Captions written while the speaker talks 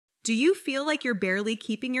Do you feel like you're barely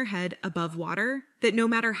keeping your head above water? That no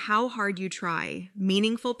matter how hard you try,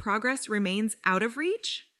 meaningful progress remains out of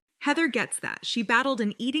reach? Heather gets that. She battled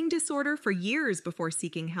an eating disorder for years before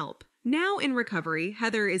seeking help. Now in recovery,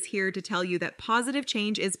 Heather is here to tell you that positive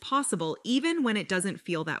change is possible even when it doesn't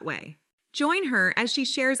feel that way. Join her as she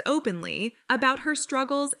shares openly about her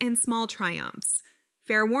struggles and small triumphs.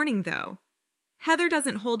 Fair warning though, Heather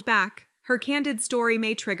doesn't hold back. Her candid story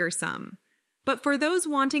may trigger some. But for those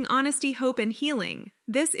wanting honesty, hope, and healing,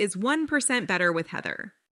 this is 1% Better with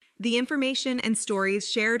Heather. The information and stories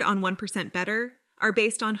shared on 1% Better are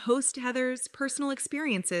based on host Heather's personal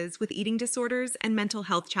experiences with eating disorders and mental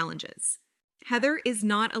health challenges. Heather is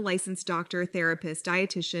not a licensed doctor, therapist,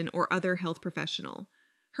 dietitian, or other health professional.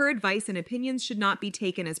 Her advice and opinions should not be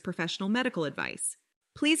taken as professional medical advice.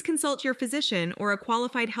 Please consult your physician or a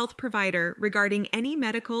qualified health provider regarding any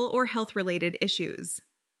medical or health-related issues.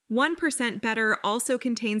 1% Better also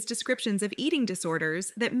contains descriptions of eating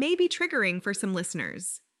disorders that may be triggering for some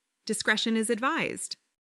listeners. Discretion is advised.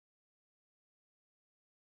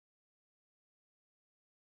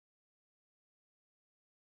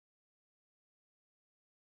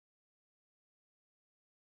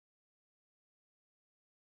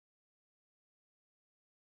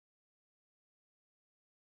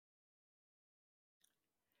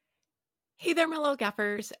 Hey there, my little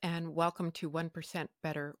gaffers, and welcome to 1%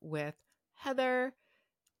 Better with Heather.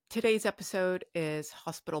 Today's episode is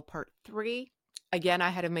Hospital Part 3. Again, I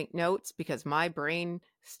had to make notes because my brain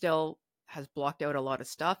still has blocked out a lot of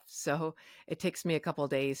stuff, so it takes me a couple of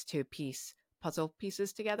days to piece puzzle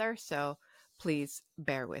pieces together, so please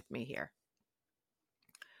bear with me here.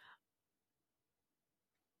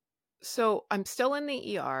 So I'm still in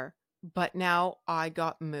the ER, but now I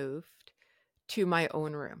got moved to my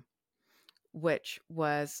own room, which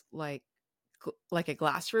was like a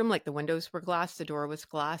glass room, like the windows were glass, the door was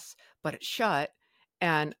glass, but it shut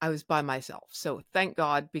and I was by myself. So thank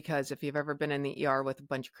God, because if you've ever been in the ER with a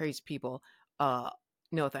bunch of crazy people,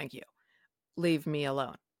 no thank you. Leave me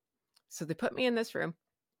alone. So they put me in this room.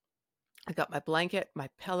 I got my blanket, my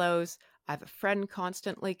pillows. I have a friend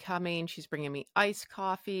constantly coming. She's bringing me iced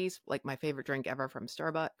coffees, like my favorite drink ever from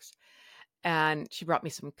Starbucks. And she brought me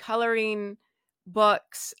some coloring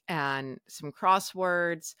books and some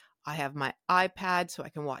crosswords. I have my iPad so I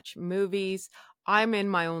can watch movies. I'm in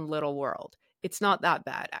my own little world. It's not that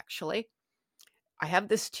bad, actually. I have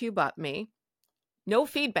this tube up me. No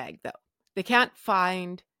feed bag, though. They can't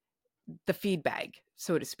find the feed bag,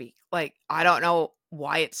 so to speak. Like, I don't know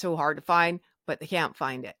why it's so hard to find, but they can't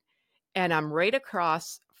find it. And I'm right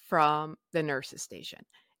across from the nurse's station.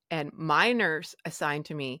 And my nurse assigned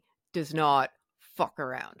to me does not fuck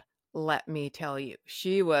around. Let me tell you.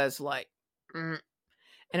 She was like, And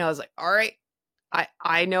I was like, all right,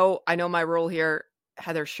 I know my role here.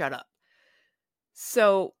 Heather, shut up.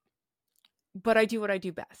 So, but I do what I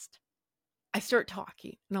do best. I start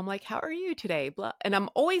talking and I'm like, how are you today? Blah. And I'm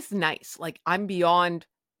always nice. Like, I'm beyond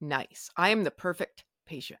nice. I am the perfect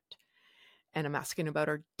patient. And I'm asking about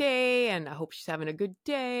her day, and I hope she's having a good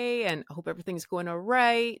day, and I hope everything's going all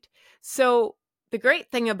right. So the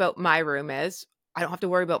great thing about my room is I don't have to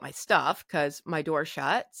worry about my stuff because my door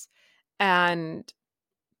shuts, and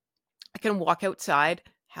I can walk outside,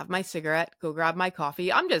 have my cigarette, go grab my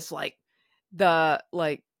coffee. I'm just like the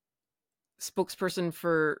spokesperson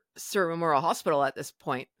for Sir Memorial Hospital at this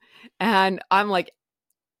point. And I'm like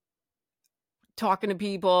talking to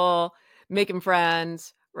people, making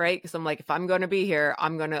friends, right? Because I'm like, if I'm going to be here,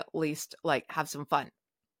 I'm going to at least like have some fun.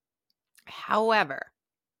 However,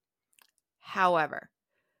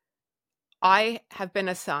 I have been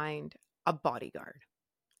assigned a bodyguard,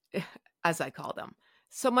 as I call them.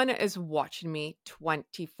 Someone is watching me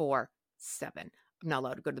 24/7. I'm not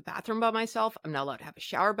allowed to go to the bathroom by myself. I'm not allowed to have a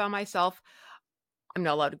shower by myself. I'm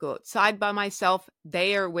not allowed to go outside by myself.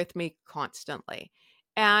 They are with me constantly.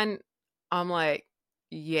 And I'm like,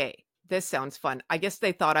 yay, this sounds fun. I guess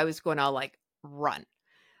they thought I was going to like run.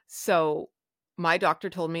 So my doctor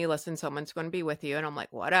told me, listen, someone's going to be with you. And I'm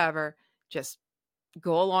like, whatever, just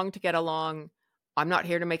go along to get along. I'm not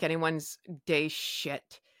here to make anyone's day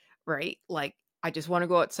shit, right? Like, I just want to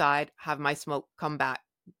go outside, have my smoke, come back,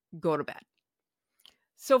 go to bed.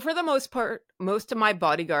 So for the most part, most of my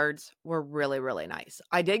bodyguards were really, really nice.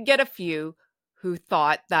 I did get a few who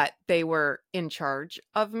thought that they were in charge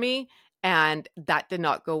of me, and that did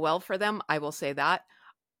not go well for them. I will say that.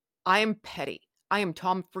 I am petty. I am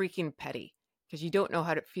Tom freaking petty, because you don't know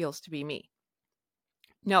how it feels to be me.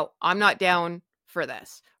 No, I'm not down for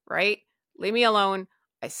this, right? Leave me alone.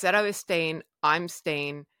 I said I was staying. I'm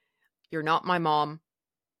staying. You're not my mom.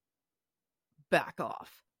 Back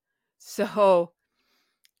off. So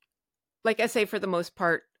like I say, for the most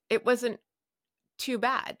part, it wasn't too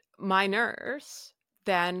bad. My nurse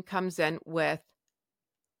then comes in with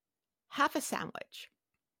half a sandwich,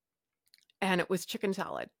 and it was chicken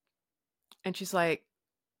salad. And she's like,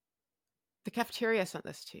 the cafeteria sent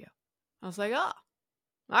this to you. I was like, oh,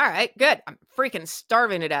 all right, good. I'm freaking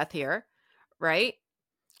starving to death here, right?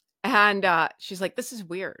 And she's like, this is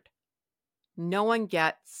weird. No one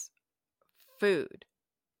gets food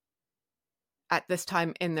at this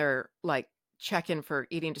time in their like check-in for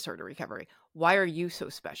eating disorder recovery. Why are you so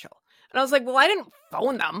special? And I was like, well, I didn't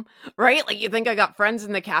phone them, right? Like, you think I got friends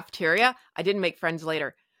in the cafeteria? I didn't make friends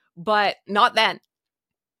later, but not then.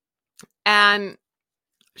 And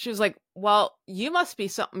she was like, well, you must be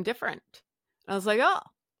something different. And I was like, oh,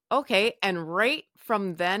 okay. And right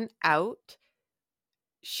from then out,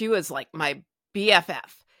 she was like my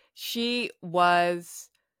BFF. She was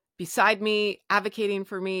beside me, advocating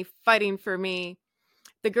for me, fighting for me.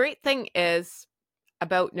 The great thing is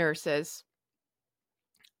about nurses,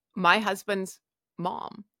 my husband's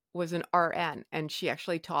mom was an RN, and she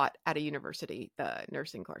actually taught at a university, the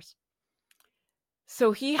nursing course.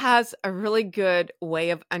 So he has a really good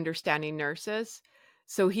way of understanding nurses.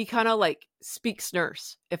 So he kind of like speaks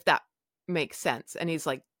nurse, if that makes sense. And he's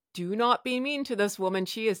like, do not be mean to this woman.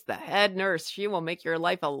 She is the head nurse. She will make your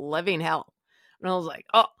life a living hell. And I was like,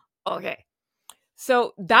 oh, okay.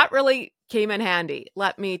 So that really came in handy,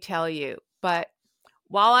 let me tell you. But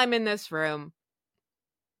while I'm in this room,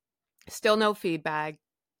 still no feedback.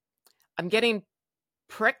 I'm getting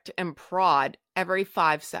pricked and prod every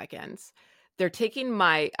 5 seconds. They're taking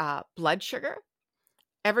my blood sugar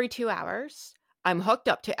every 2 hours. I'm hooked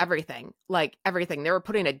up to everything, like everything. They were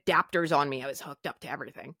putting adapters on me. I was hooked up to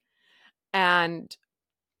everything. And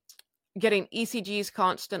getting ECGs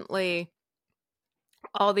constantly,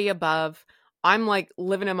 all the above. I'm like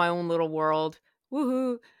living in my own little world.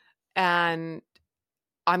 Woohoo. And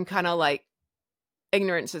I'm kind of like,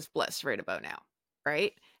 ignorance is bliss right about now,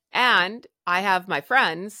 right? And I have my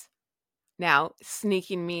friends now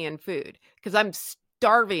sneaking me in food because I'm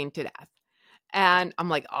starving to death. And I'm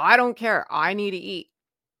like, oh, I don't care. I need to eat.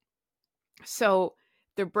 So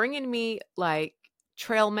they're bringing me like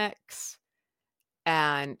trail mix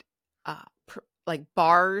and like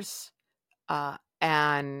bars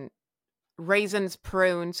and raisins,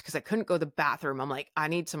 prunes, because I couldn't go to the bathroom. I'm like, I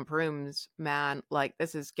need some prunes, man. Like,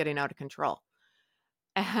 this is getting out of control.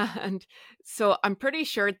 And so I'm pretty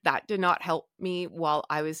sure that did not help me while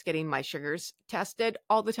I was getting my sugars tested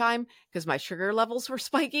all the time, because my sugar levels were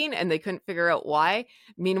spiking and they couldn't figure out why.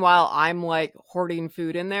 Meanwhile, I'm like hoarding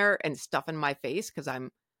food in there and stuffing my face because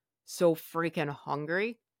I'm so freaking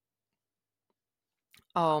hungry.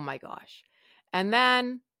 Oh my gosh. And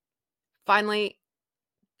then finally,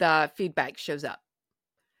 the feedback shows up.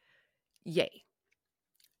 Yay.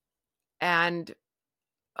 And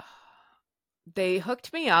they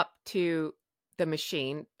hooked me up to the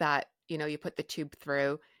machine that, you know, you put the tube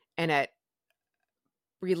through and it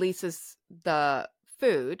releases the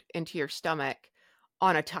food into your stomach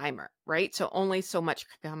on a timer, right? So only so much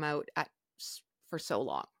can come out for so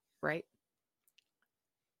long, right?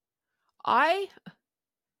 I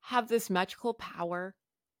have this magical power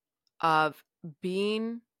of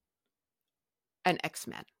being an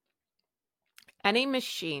X-Men. Any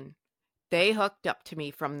machine they hooked up to me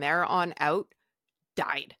from there on out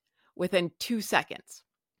died within 2 seconds.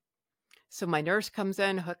 So my nurse comes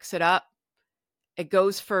in, hooks it up. It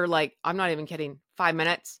goes for like, I'm not even kidding, 5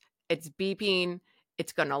 minutes. It's beeping.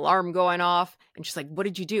 It's got an alarm going off. And she's like, what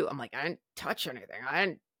did you do? I'm like, I didn't touch anything. I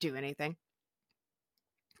didn't do anything.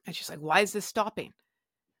 And she's like, why is this stopping?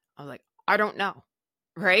 I was like, I don't know.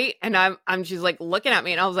 Right. And she's like looking at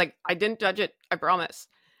me and I was like, I didn't touch it. I promise.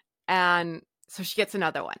 And so she gets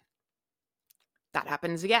another one. That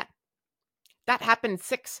happens again. That happened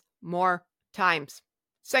 6 more times.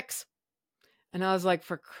 6. And I was like,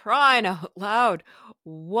 for crying out loud,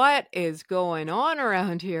 what is going on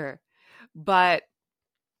around here? But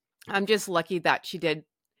I'm just lucky that she did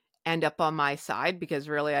end up on my side, because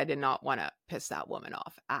really I did not want to piss that woman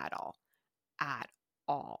off at all. At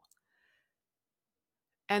all.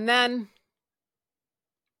 And then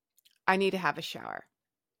I need to have a shower.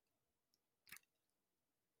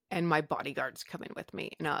 And my bodyguard's coming with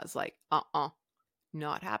me. And I was like,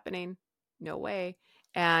 not happening. No way.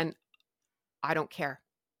 And I don't care.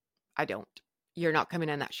 I don't. You're not coming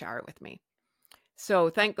in that shower with me. So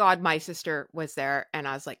thank God my sister was there. And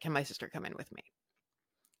I was like, can my sister come in with me?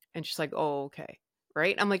 And she's like, oh, okay.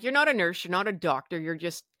 Right. I'm like, you're not a nurse. You're not a doctor. You're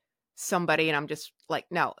just somebody. And I'm just like,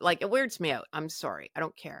 no, like, it weirds me out. I'm sorry. I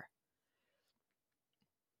don't care.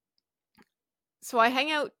 So I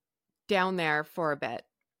hang out down there for a bit.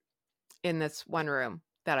 in this one room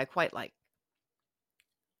that I quite like.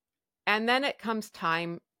 And then it comes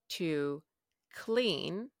time to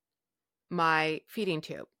clean my feeding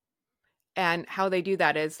tube. And how they do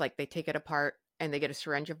that is like they take it apart and they get a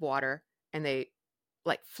syringe of water and they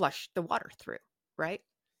like flush the water through, right?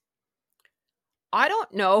 I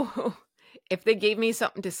don't know if they gave me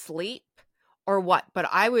something to sleep or what, but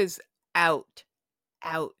I was out.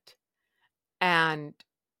 And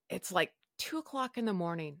it's like 2:00 in the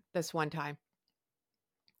morning this one time.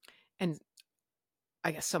 And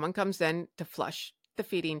I guess someone comes in to flush the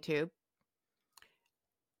feeding tube.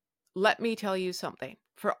 Let me tell you something.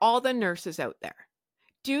 For all the nurses out there,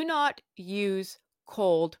 do not use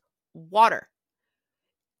cold water.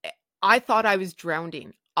 I thought I was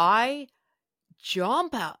drowning. I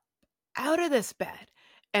jump up out of this bed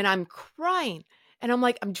and I'm crying. And I'm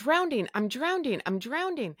like, I'm drowning.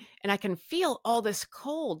 And I can feel all this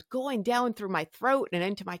cold going down through my throat and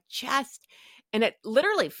into my chest. And it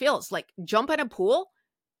literally feels like jump in a pool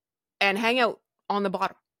and hang out on the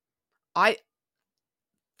bottom. I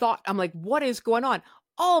thought, I'm like, what is going on?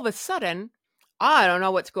 All of a sudden, I don't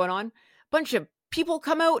know what's going on. Bunch of people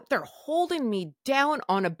come out. They're holding me down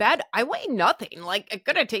on a bed. I weigh nothing. Like, it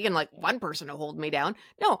could have taken like one person to hold me down.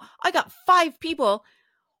 No, I got 5 people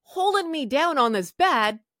holding me down on this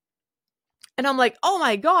bed. And I'm like, oh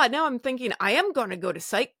my God. Now I'm thinking I am going to go to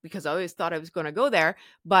psych because I always thought I was going to go there.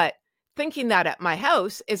 But thinking that at my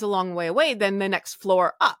house is a long way away than the next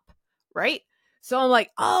floor up, right? So I'm like,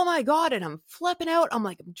 oh my God. And I'm flipping out. I'm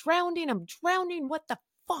like, I'm drowning. What the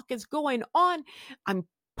fuck is going on? I'm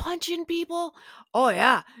punching people. Oh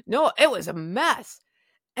yeah. No, it was a mess.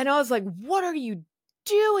 And I was like, what are you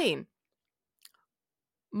doing?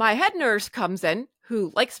 My head nurse comes in,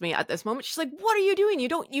 who likes me at this moment. She's like, what are you doing? You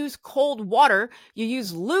don't use cold water. You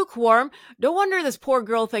use lukewarm. No wonder this poor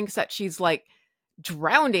girl thinks that she's like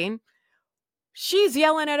drowning. She's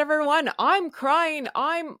yelling at everyone. I'm crying.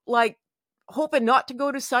 I'm like hoping not to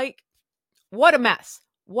go to psych. What a mess.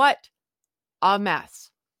 What a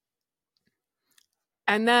mess.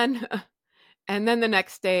 And then the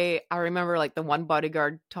next day, I remember like the one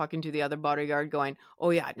bodyguard talking to the other bodyguard going, oh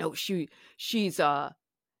yeah, no, she's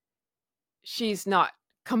not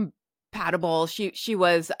compatible. She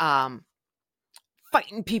was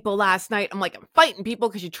fighting people last night. I'm like, I'm fighting people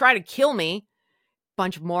because you try to kill me.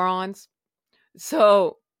 Bunch of morons.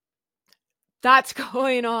 So that's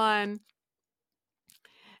going on.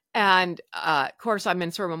 And of course, I'm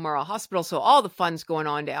in Sir Memorial Hospital, so all the fun's going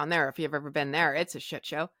on down there. If you've ever been there, it's a shit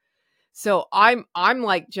show. So I'm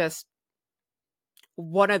like just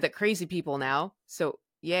one of the crazy people now. So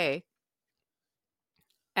yay.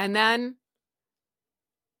 And then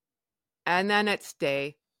it's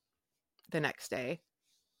the next day,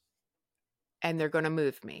 and they're going to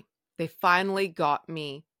move me. They finally got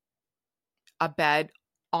me a bed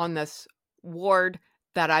on this ward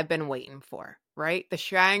that I've been waiting for, right? The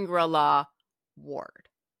Shangri-La ward.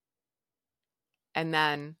 And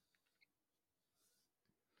then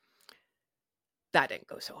that didn't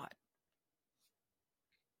go so hot.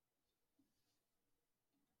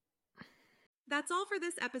 That's all for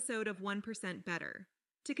this episode of 1% Better.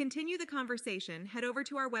 To continue the conversation, head over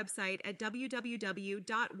to our website at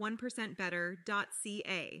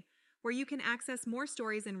www.1percentbetter.ca, where you can access more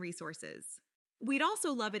stories and resources. We'd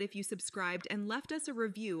also love it if you subscribed and left us a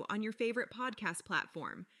review on your favorite podcast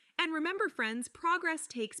platform. And remember, friends, progress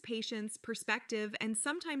takes patience, perspective, and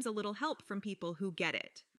sometimes a little help from people who get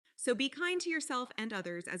it. So be kind to yourself and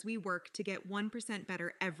others as we work to get 1%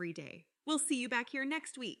 better every day. We'll see you back here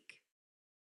next week.